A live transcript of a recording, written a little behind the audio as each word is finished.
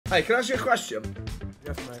Hey, can I ask you a question?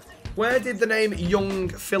 Yes, mate. Where did the name Young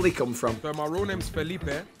Philly come from? So my real name's Felipe.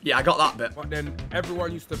 Yeah, I got that bit. But then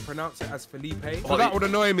everyone used to pronounce it as Felipe. So that would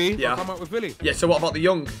annoy me. Yeah. Come up with Philly. Yeah, so what about the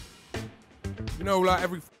Young? You know, like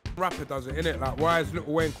every rapper does it, innit? Like, why is Lil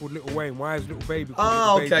Wayne called Lil Wayne? Why is Lil Baby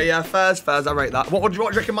called Lil Baby? Okay, yeah, fairs. I rate that. What do you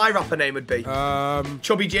reckon my rapper name would be?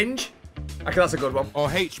 Chubby Ginge? I reckon that's a good one. Or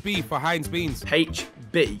HB for Heinz Beans.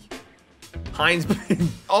 HB? Heinz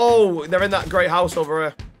Beans. Oh, they're in that great house over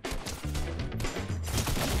here.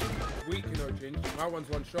 Weak, you know, Ginge. My one's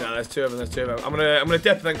one shot. No, there's two of them. I'm gonna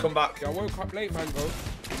dip and then come back. Yeah, I woke up late, man, bro. I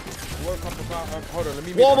woke up about, hold on, let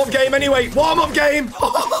me... Warm-up game anyway. Warm-up game.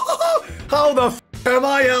 How the f am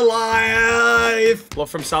I alive? Love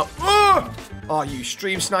from South. Oh, you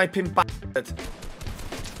stream sniping bastard.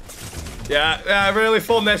 Yeah, really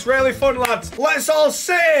fun this. Really fun, lads. Let's all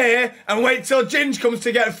sit here and wait till Ginge comes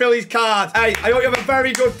to get Philly's card. Hey, I hope you have a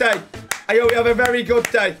very good day. I hope you have a very good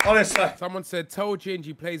day, honestly. Someone said, tell Ginge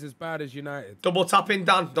he plays as bad as United. Double tapping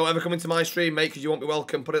Dan. Don't ever come into my stream, mate, because you won't be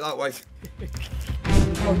welcome. Put it that way.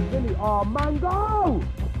 Oh, Philly. Oh, Mango!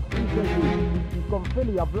 He's gone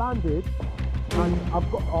Philly. I've landed. And I've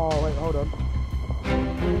got... Oh, wait, hold on.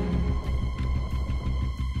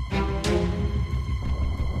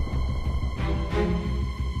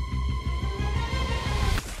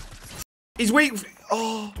 He's weak.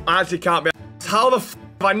 Oh, I actually can't be. How the f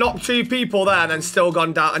have I knocked two people there and then still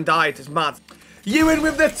gone down and died? It's mad. Ewan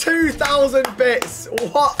with the 2,000 bits.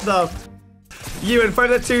 What the f? Ewan for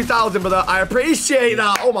the 2,000, brother. I appreciate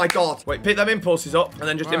that. Oh my god. Wait, pick them impulses up and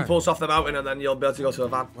then just impulse off the mountain and then you'll be able to go to a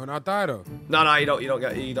van. When I die though? No, you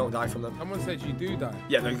don't die from them. Someone said you do die.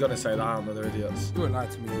 Yeah, they're gonna say that, aren't they? They're idiots. You wouldn't lie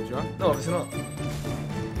to me, would you? No, obviously not.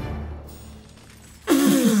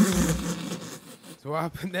 So what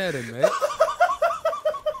happened there then, mate?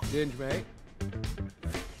 Ginge, mate.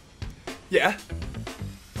 Yeah.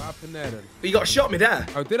 What happened there then? You got shot me there.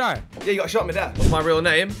 Oh, did I? Yeah, you got shot me there. What's my real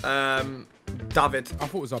name? David. I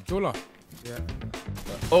thought it was Abdullah. Yeah.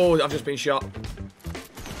 Oh, I've just been shot.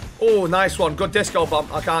 Oh, nice one. Good disco bomb.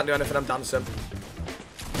 I can't do anything. I'm dancing.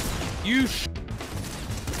 You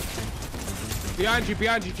Behind you,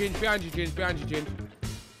 Ginge.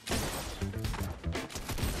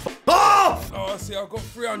 Oh, see, I got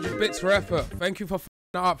 300 bits for effort. Thank you for f***ing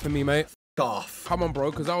that up for me, mate. Off. Come on, bro,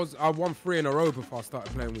 because I won 3 in a row before I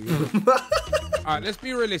started playing with you. All right, let's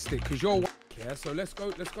be realistic, because you're yeah. So let's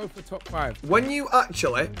go for top 5. When you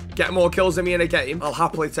actually get more kills than me in a game, I'll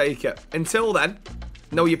happily take it. Until then,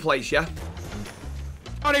 know your place, yeah.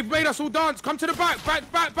 Oh, they've made us all dance. Come to the back.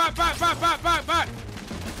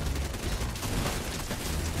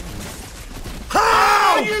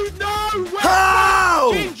 How? Oh, you know where?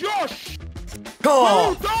 How? Josh. Oh. We're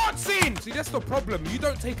all dancing. See, that's the problem. You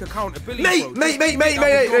don't take accountability. Mate.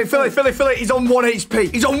 Philly. He's on 1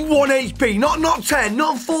 HP. He's on 1 HP. Not 10,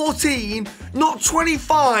 not 14, not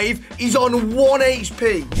 25. He's on 1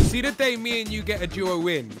 HP. You see, the day me and you get a duo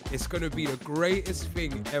win, it's going to be the greatest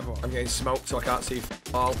thing ever. I'm getting smoked, so I can't see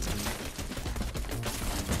all.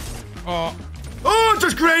 Oh,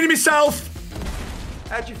 just grading myself.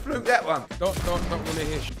 How'd you fluke that one? Don't want to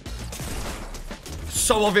hear shit.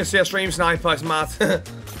 So obviously a stream sniper, it's mad.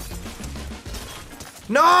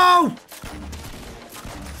 No!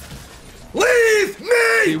 Leave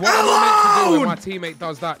me See, what alone! am I meant to do when my teammate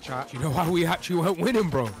does that, chat? Do you know how we actually weren't winning,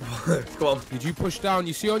 bro? Go on. Did you push down?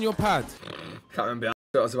 You see on your pad? Can't remember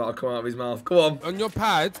what was about to come out of his mouth. Go on. On your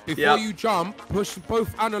pad, before you jump, push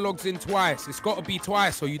both analogs in twice. It's got to be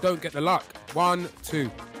twice so you don't get the luck. 1,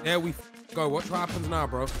 2. There we go. Watch what happens now,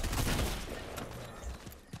 bro.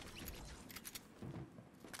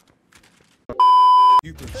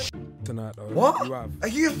 You've been tonight, though. What? You have. Are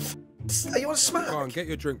you on smack? Go on, get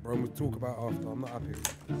your drink, bro. We'll talk about it after. I'm not happy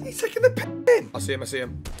with you. He's taking the pin. I see him.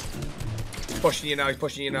 He's pushing you now.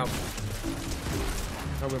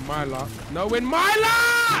 Knowing my luck. Knowing my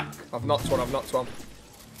luck! I've knocked one.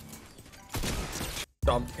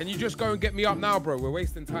 Dumb. Can you just go and get me up now, bro? We're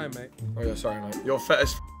wasting time, mate. Oh yeah, sorry, mate. You're fit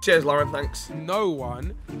as Cheers, Lauren, thanks. No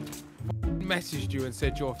one messaged you and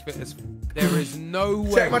said you're fit as There is no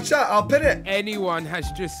way. Check my chat, I'll pin it. Anyone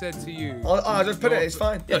has just said to you. I'll just pin it, it's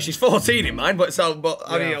fine. Yeah, she's 14 in mine, but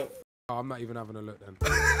I mean, I'm not even having a look then.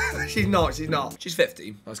 She's not. She's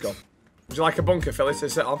 15. Let's go. Would you like a bunker, Philly, to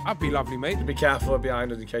sit on? That'd be lovely, mate. Just be careful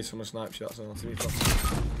behind us in case someone snipes you. That's all. To be fair.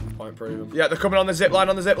 Point proven. Yeah, they're coming on the zip line.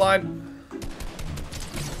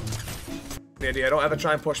 Idiot, don't ever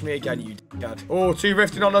try and push me again, you dickhead. Oh, two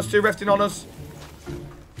rifting on us.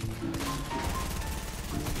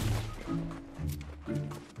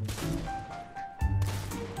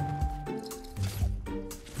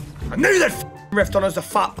 I knew they'd rift on us, the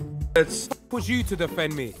fat birds. was you to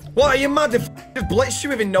defend me? What, are you mad? They just blitzed you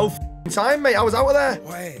within no time, mate. I was out of there.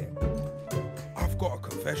 Wait, I've got a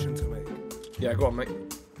confession to make. Yeah, go on, mate.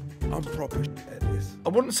 I'm proper at this. I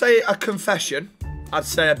wouldn't say a confession. I'd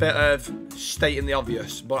say a bit of stating the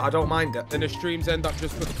obvious, but I don't mind it. Then the streams end up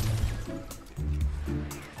just...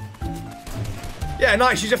 Yeah,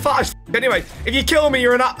 nice. She's a fat as anyway. If you kill me,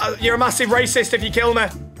 you're a massive racist if you kill me.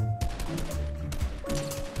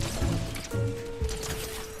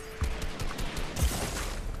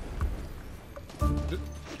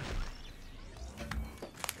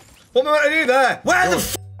 What am I meant to do there? Where the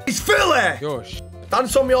f is Philly?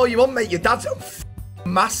 Dance on me all you want, mate. Your dad's a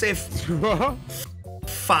massive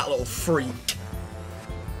fat little freak.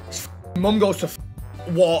 Mum goes to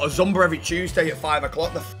water Zumba every Tuesday at 5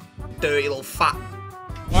 o'clock. The dirty little fat.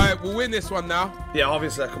 Alright, we'll win this one now. Yeah,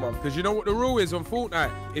 obviously, come on. Because you know what the rule is on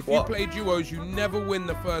Fortnite? If you play duos, you never win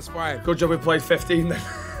the first 5. Good job we played 15 then.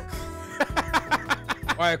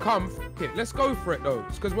 Alright, come, f it. Let's go for it though.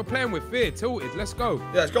 It's because we're playing with fear, tilted. Let's go.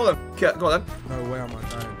 Yeah, let's go then. Yeah, go on then. No way am I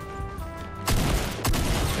dying.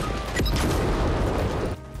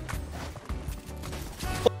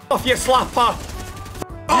 Off your slapper.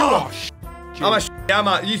 Oh, I'm a yeah,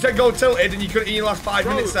 man. You said go tilted and you couldn't eat your last 5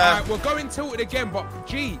 minutes there. Alright, we're going tilted again, but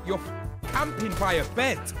G, you're camping by a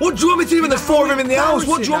bed. What do you want me to do when there's 4 of them in the house?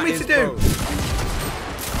 What do you want me to do?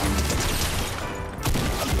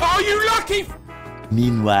 Oh, you lucky!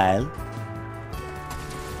 Meanwhile,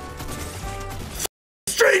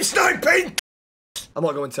 Stream sniping! I'm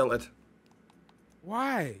not going tilted.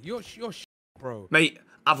 Why? You're bro. Mate,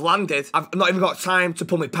 I've landed. I've not even got time to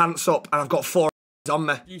pull my pants up and I've got 4 on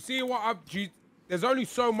me. You see what there's only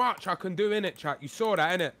so much I can do in it, chat. You saw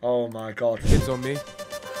that, innit? Oh my god. Kids on me.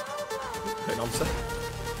 Bit nonsense.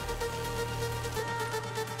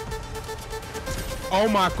 Oh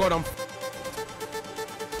my god,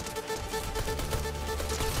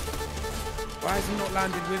 Why has he not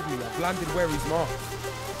landed with me? I've landed where he's marked.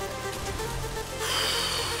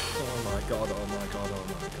 Oh my god, oh my god, oh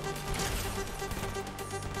my god.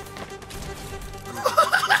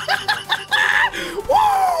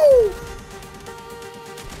 Woo!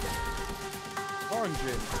 Orange.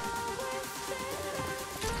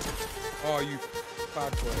 Oh, you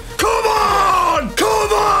bad boy. Come on!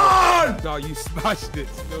 Come on! No, you smashed it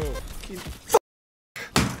still.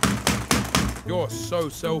 You're so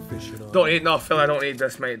selfish, you know. Don't need, no, Phil, I don't need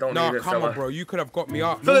this, mate. Don't need it, come on, bro. You could have got me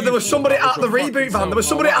up. Phil, there was somebody at the reboot van. There was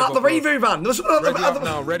somebody at the reboot van. There was somebody at the...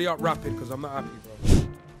 Now, ready up rapid, because I'm not happy, bro.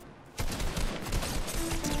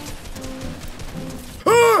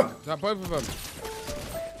 Is that both of them?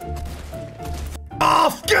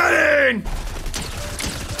 Off, get in!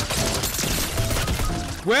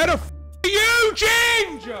 Where the f are you,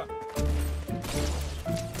 Ginger?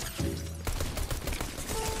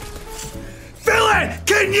 Philly,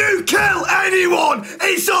 can you kill anyone?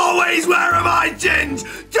 It's always where am I, Ginge?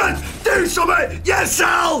 Just do something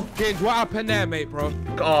yourself! Ginge, what happened there, mate, bro?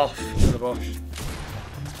 Got off to the bush.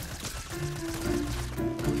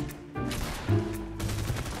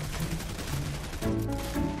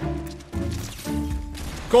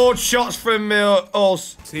 Good shots from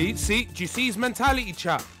us. See? Do you see his mentality,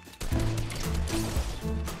 chat?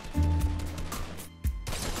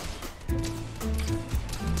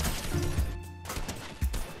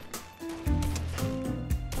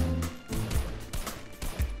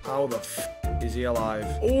 How the f is he alive?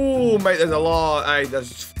 Oh, mate, there's a lot. Hey,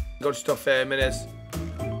 there's good stuff here, minutes.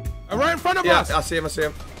 Right in front of us. Yeah, I see him, I see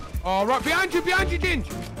him. Oh, right, behind you, Ginge.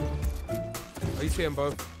 Oh, you see them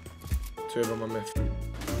both? 2 of them on me.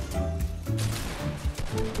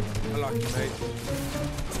 I like you, mate.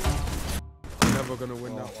 You're never gonna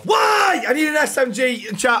win that one. Why? I need an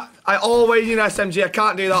SMG, chat. I always need an SMG. I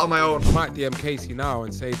can't do that on my own. I might DM Casey now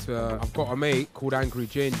and say to her, I've got a mate called Angry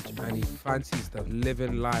Ginge and he fancies the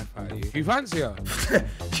living life out of you. Do you fancy her?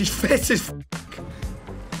 She's fit as f.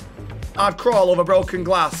 I'd crawl over broken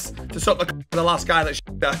glass to suck the last guy that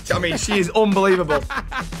her. I mean, she is unbelievable.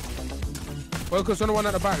 Focus on the one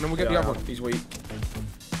at the back and then we'll get the other one. He's weak.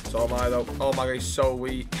 So am I, though. Oh my god, he's so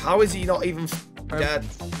weak. How is he not even dead?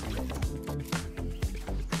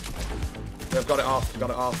 They've got it off. Got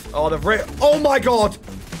it off. Oh, they've ripped. Oh my god!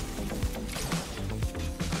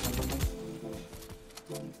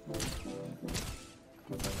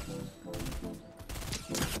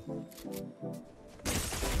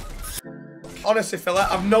 Honestly,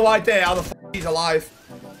 Philip, I've no idea how the f he's alive.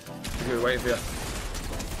 He's waiting for you.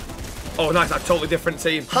 Oh, nice. A totally different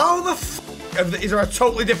team. How the f is there a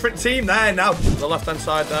totally different team there now? The left-hand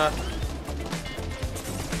side there.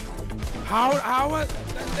 How?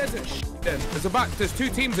 There's a there's 2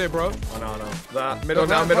 teams here, bro. I know. That middle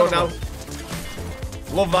now.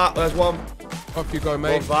 Love that. There's one. Off you go,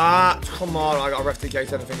 mate. Love that. Come on. I got a rest in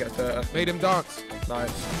case anything gets hurt. Made him dance.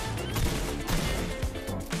 Nice.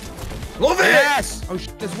 Love it. Yes. Oh,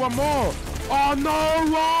 there's one more. Oh, no.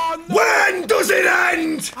 Oh, no. When does it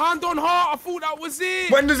end? Hand on heart. I thought that was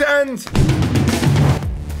it. When does it end?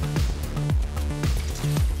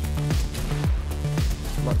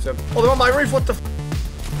 Oh, they're on my roof. What the f?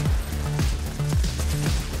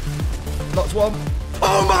 Knocked one.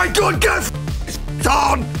 Oh my god, get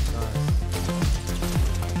on!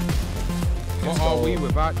 What are we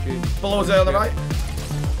without you? Below us there on the right.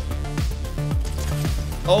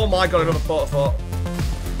 Oh my god, another photo.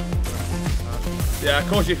 Yeah, of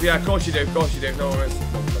course you do. Of course you do. No worries.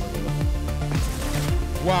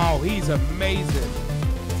 Wow, he's amazing.